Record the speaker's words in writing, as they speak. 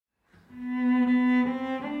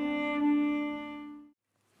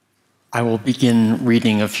I will begin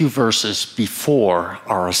reading a few verses before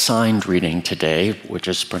our assigned reading today, which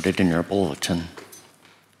is printed in your bulletin.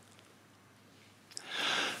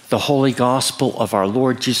 The Holy Gospel of our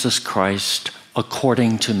Lord Jesus Christ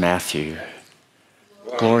according to Matthew.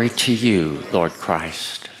 Glory to you, Lord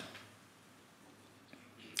Christ.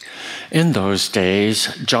 In those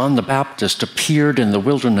days, John the Baptist appeared in the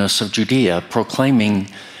wilderness of Judea,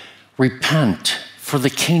 proclaiming, "Repent, for the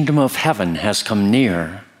kingdom of heaven has come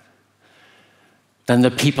near." Then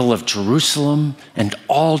the people of Jerusalem and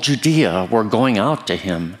all Judea were going out to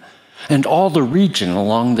him, and all the region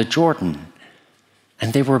along the Jordan,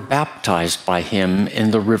 and they were baptized by him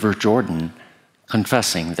in the river Jordan,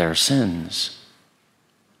 confessing their sins.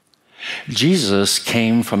 Jesus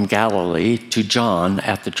came from Galilee to John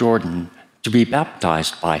at the Jordan to be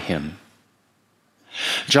baptized by him.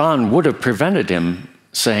 John would have prevented him,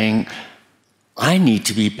 saying, "I need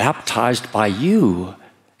to be baptized by you,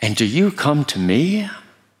 and do you come to me?"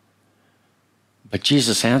 But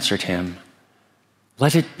Jesus answered him,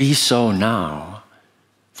 "Let it be so now,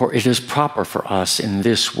 for it is proper for us in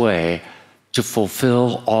this way to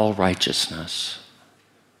fulfill all righteousness."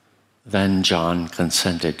 Then John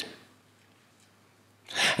consented.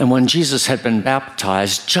 And when Jesus had been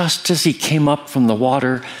baptized, just as he came up from the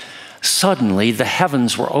water, suddenly the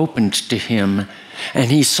heavens were opened to him,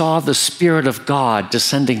 and he saw the Spirit of God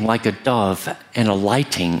descending like a dove and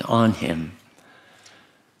alighting on him.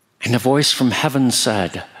 And a voice from heaven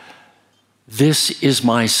said, "This is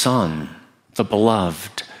my Son, the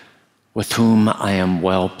beloved, with whom I am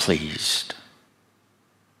well pleased."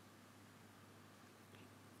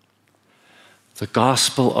 The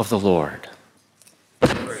Gospel of the Lord.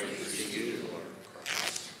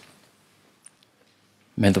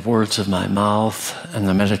 May the words of my mouth and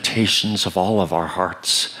the meditations of all of our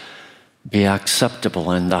hearts be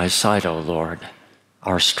acceptable in thy sight, O Lord,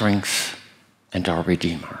 our strength and our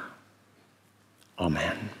Redeemer.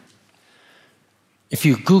 Amen. If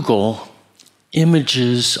you Google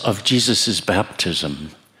images of Jesus'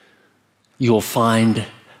 baptism, you'll find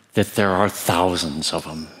that there are thousands of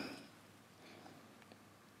them.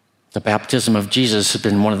 The baptism of Jesus has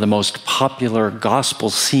been one of the most popular gospel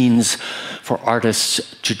scenes for artists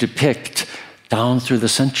to depict down through the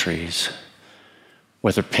centuries,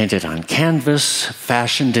 whether painted on canvas,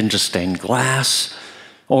 fashioned into stained glass,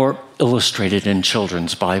 or illustrated in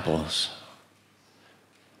children's Bibles.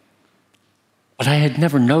 But I had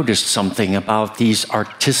never noticed something about these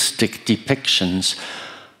artistic depictions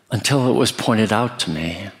until it was pointed out to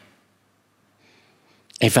me.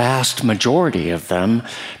 A vast majority of them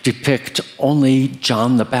depict only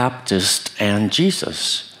John the Baptist and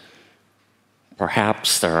Jesus.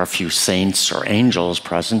 Perhaps there are a few saints or angels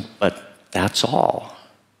present, but that's all.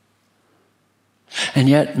 And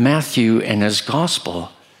yet Matthew in his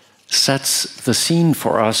gospel sets the scene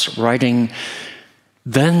for us, writing,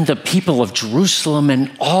 "Then the people of Jerusalem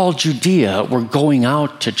and all Judea were going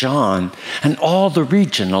out to John and all the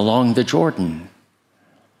region along the Jordan."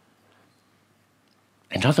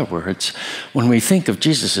 In other words, when we think of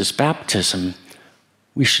Jesus' baptism,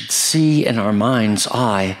 we should see in our mind's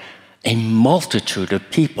eye a multitude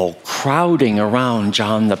of people crowding around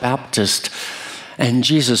John the Baptist, and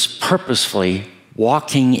Jesus purposefully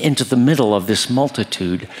walking into the middle of this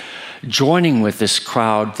multitude, joining with this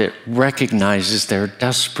crowd that recognizes their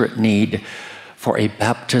desperate need for a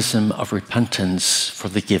baptism of repentance for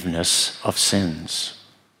the forgiveness of sins.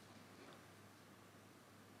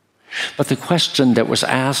 But the question that was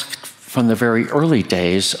asked from the very early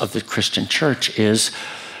days of the Christian church is,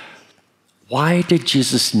 why did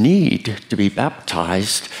Jesus need to be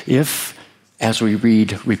baptized if, as we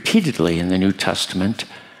read repeatedly in the New Testament,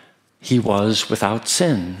 he was without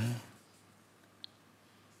sin?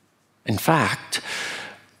 In fact,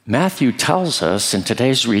 Matthew tells us in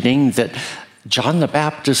today's reading that John the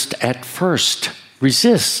Baptist at first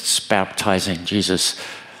resists baptizing Jesus,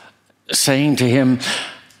 saying to him,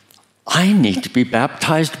 "I need to be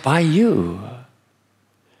baptized by you."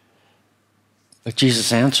 But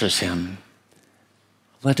Jesus answers him,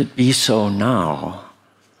 "Let it be so now,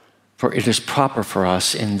 for it is proper for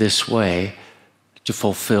us in this way to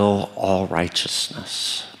fulfill all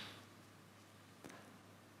righteousness."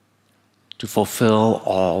 To fulfill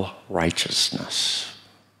all righteousness.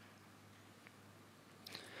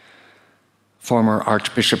 Former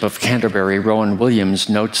Archbishop of Canterbury, Rowan Williams,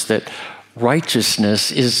 notes that righteousness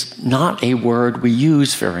is not a word we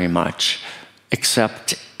use very much,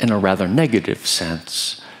 except in a rather negative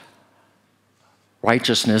sense.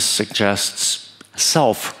 Righteousness suggests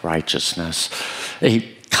self-righteousness, a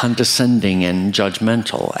condescending and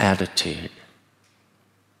judgmental attitude.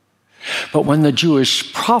 But when the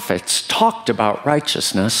Jewish prophets talked about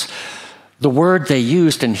righteousness, the word they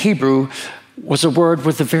used in Hebrew was a word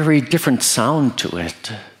with a very different sound to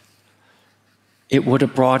it. It would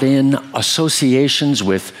have brought in associations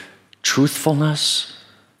with truthfulness,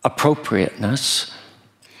 appropriateness,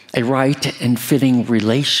 a right and fitting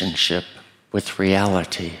relationship with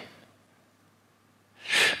reality.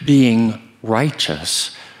 Being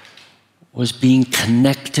righteous was being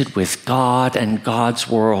connected with God and God's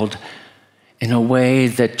world in a way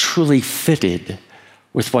that truly fitted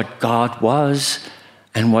with what God was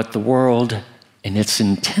and what the world in its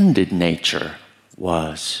intended nature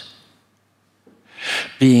was.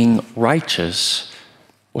 Being righteous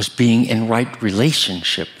was being in right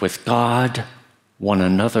relationship with God, one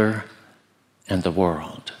another, and the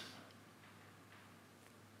world.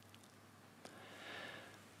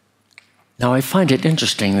 Now, I find it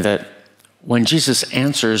interesting that when Jesus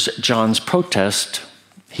answers John's protest,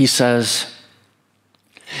 he says,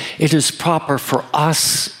 "It is proper for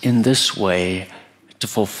us in this way to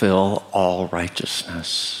fulfill all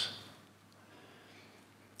righteousness."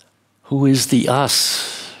 Who is the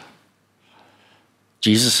us?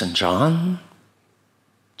 Jesus and John?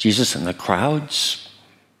 Jesus and the crowds?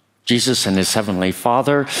 Jesus and his heavenly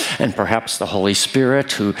Father, and perhaps the Holy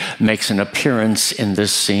Spirit, who makes an appearance in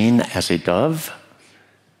this scene as a dove?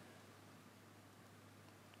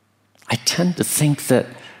 I tend to think that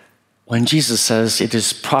when Jesus says it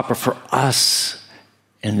is proper for us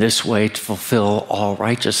in this way to fulfill all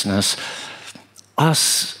righteousness,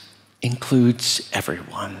 us includes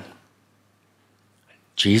everyone.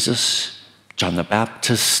 Jesus, John the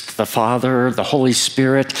Baptist, the Father, the Holy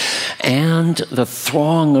Spirit, and the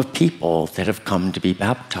throng of people that have come to be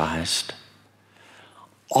baptized.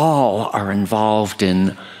 All are involved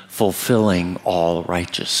in fulfilling all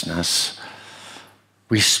righteousness,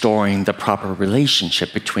 restoring the proper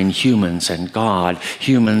relationship between humans and God,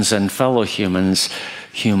 humans and fellow humans,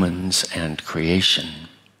 humans and creation.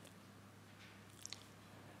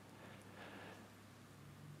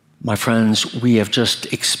 My friends, we have just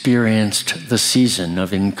experienced the season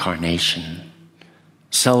of incarnation,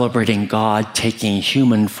 celebrating God taking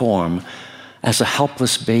human form as a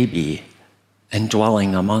helpless baby and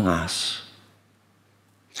dwelling among us.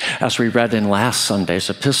 As we read in last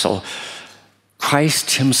Sunday's epistle,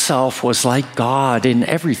 Christ himself was like God in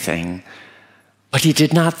everything, but he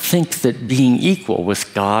did not think that being equal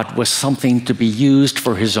with God was something to be used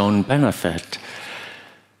for his own benefit.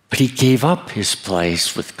 But he gave up his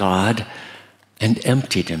place with God and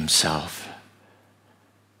emptied himself.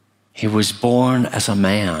 He was born as a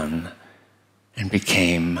man and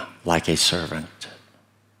became like a servant.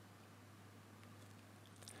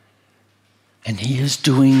 And he is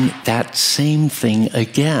doing that same thing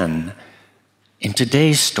again in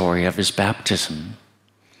today's story of his baptism.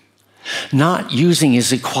 Not using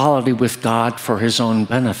his equality with God for his own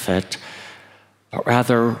benefit, but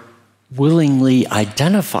rather willingly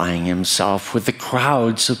identifying himself with the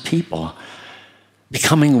crowds of people,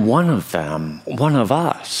 becoming one of them, one of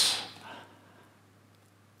us.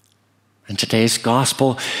 In today's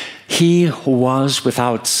gospel, he who was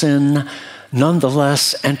without sin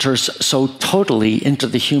nonetheless enters so totally into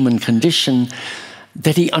the human condition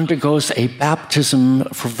that he undergoes a baptism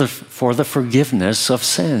for the forgiveness of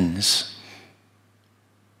sins.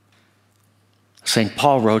 St.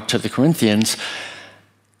 Paul wrote to the Corinthians,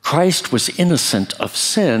 "Christ was innocent of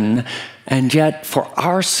sin, and yet for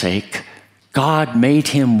our sake, God made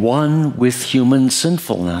him one with human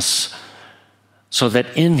sinfulness, so that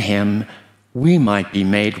in him we might be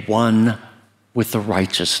made one with the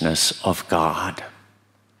righteousness of God."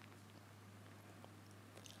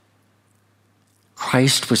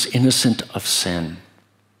 Christ was innocent of sin,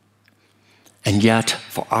 and yet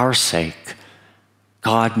for our sake,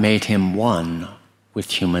 God made him one with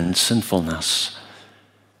human sinfulness,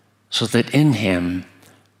 so that in him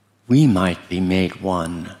we might be made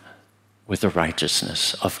one with the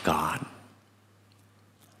righteousness of God.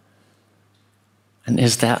 And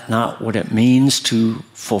is that not what it means to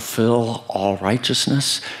fulfill all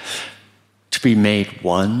righteousness? To be made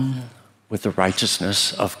one with the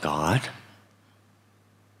righteousness of God?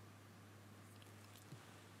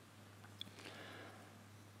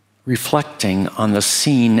 Reflecting on the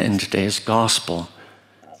scene in today's gospel,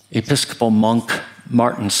 Episcopal monk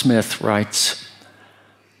Martin Smith writes,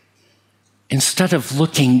 "Instead of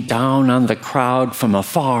looking down on the crowd from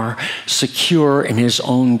afar, secure in his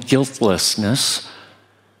own guiltlessness,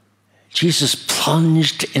 Jesus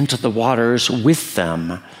plunged into the waters with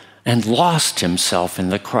them and lost himself in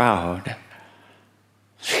the crowd.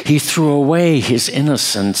 He threw away his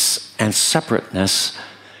innocence and separateness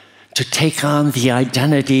to to take on the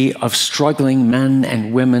identity of struggling men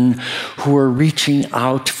and women who are reaching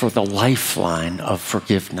out for the lifeline of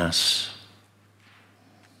forgiveness.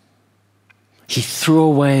 He threw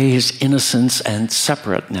away his innocence and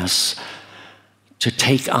separateness to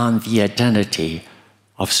take on the identity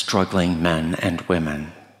of struggling men and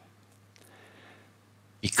women,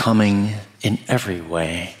 becoming in every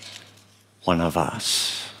way one of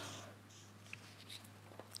us.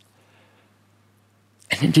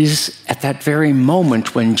 And it is at that very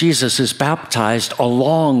moment when Jesus is baptized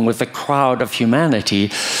along with the crowd of humanity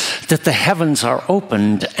that the heavens are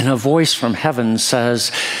opened and a voice from heaven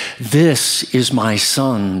says, "This is my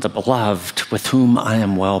Son, the beloved, with whom I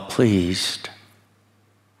am well pleased."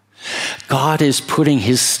 God is putting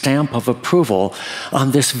his stamp of approval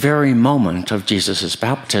on this very moment of Jesus'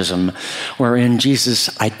 baptism, wherein Jesus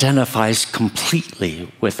identifies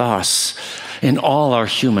completely with us in all our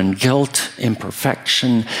human guilt,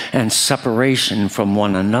 imperfection, and separation from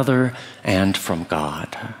one another and from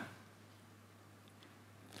God.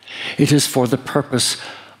 It is for the purpose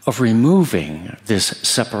of removing this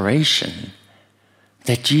separation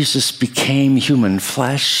that Jesus became human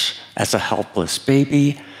flesh as a helpless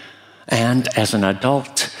baby and as an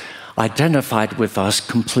adult identified with us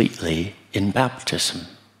completely in baptism.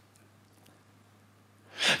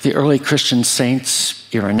 The early Christian saints,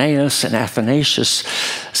 Irenaeus and Athanasius,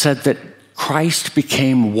 said that Christ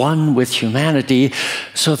became one with humanity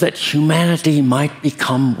so that humanity might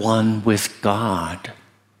become one with God.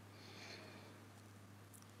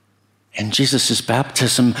 In Jesus'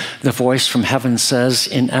 baptism, the voice from heaven says,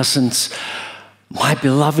 in essence, "My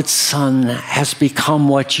beloved Son has become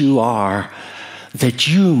what you are, that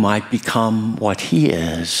you might become what he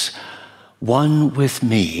is, one with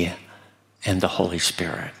me and the Holy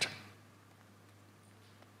Spirit."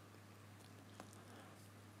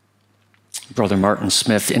 Brother Martin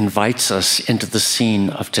Smith invites us into the scene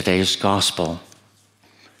of today's gospel.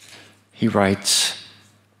 He writes,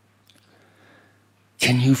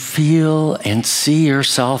 "Can you feel and see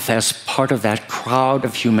yourself as part of that crowd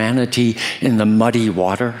of humanity in the muddy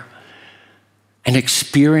water and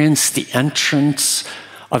experience the entrance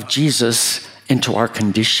of Jesus into our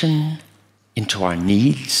condition, into our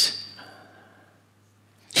needs?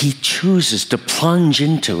 He chooses to plunge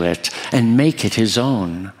into it and make it his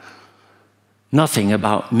own. Nothing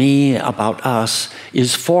about me, about us,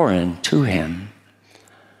 is foreign to him.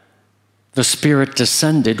 The Spirit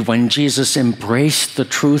descended when Jesus embraced the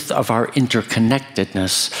truth of our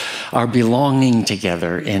interconnectedness, our belonging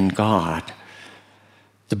together in God.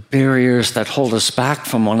 The barriers that hold us back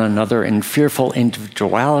from one another in fearful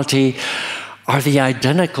individuality are the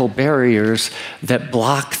identical barriers that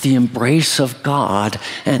block the embrace of God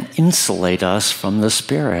and insulate us from the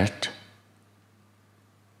Spirit.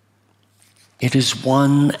 It is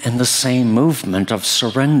one and the same movement of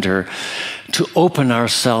surrender to open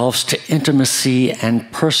ourselves to intimacy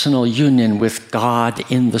and personal union with God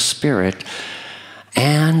in the Spirit,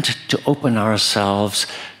 and to open ourselves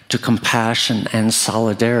to compassion and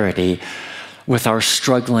solidarity with our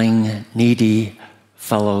struggling, needy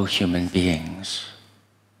fellow human beings.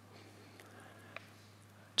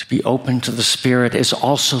 To be open to the Spirit is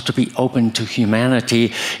also to be open to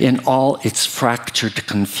humanity in all its fractured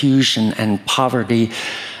confusion and poverty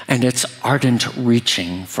and its ardent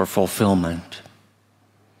reaching for fulfillment.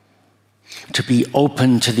 To be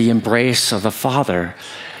open to the embrace of the Father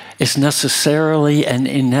is necessarily and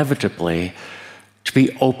inevitably to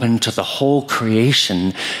be open to the whole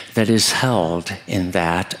creation that is held in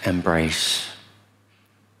that embrace.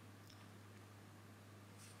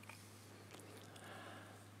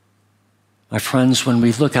 My friends, when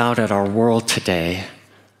we look out at our world today,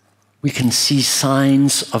 we can see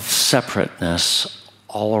signs of separateness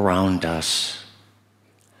all around us.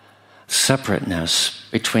 Separateness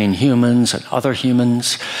between humans and other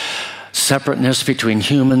humans, separateness between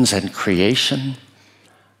humans and creation,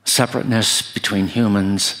 separateness between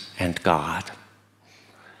humans and God.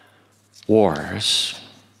 Wars,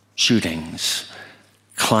 shootings,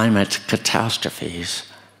 climate catastrophes,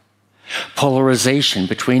 polarization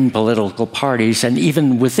between political parties and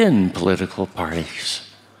even within political parties,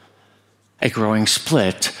 a growing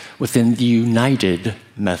split within the United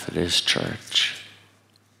Methodist Church.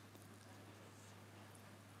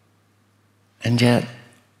 And yet,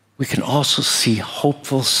 we can also see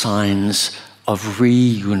hopeful signs of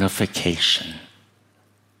reunification.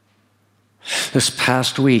 This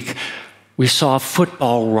past week, we saw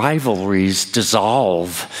football rivalries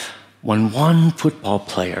dissolve when one football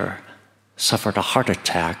player suffered a heart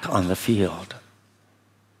attack on the field.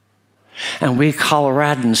 And we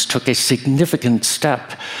Coloradans took a significant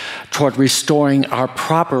step toward restoring our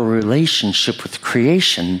proper relationship with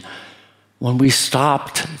creation when we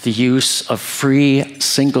stopped the use of free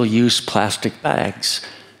single-use plastic bags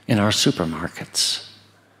in our supermarkets.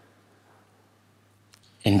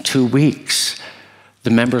 In 2 weeks, the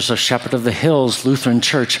members of Shepherd of the Hills Lutheran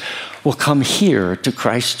Church will come here to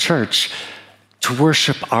Christ Church to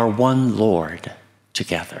worship our one Lord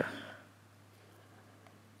together.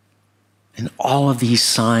 In all of these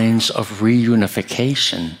signs of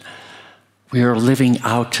reunification, we are living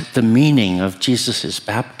out the meaning of Jesus'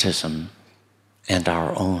 baptism and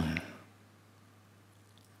our own.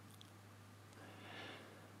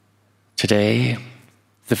 Today,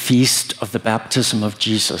 the feast of the baptism of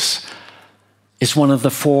Jesus is one of the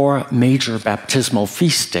 4 major baptismal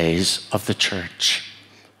feast days of the Church.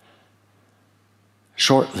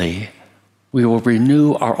 Shortly, we will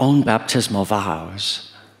renew our own baptismal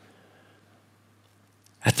vows.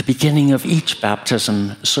 At the beginning of each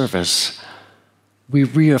baptism service, we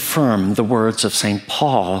reaffirm the words of St.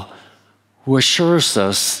 Paul, who assures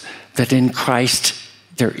us that in Christ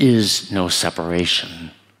there is no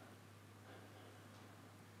separation.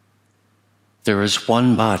 There is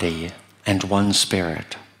one body and one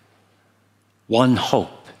Spirit, one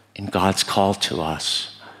hope in God's call to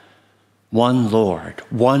us, one Lord,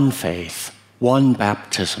 one faith, one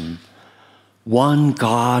baptism, one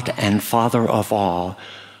God and Father of all,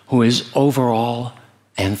 who is over all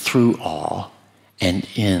and through all and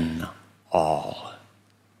in all.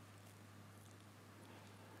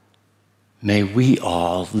 May we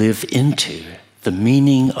all live into the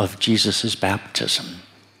meaning of Jesus' baptism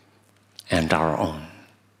and our own.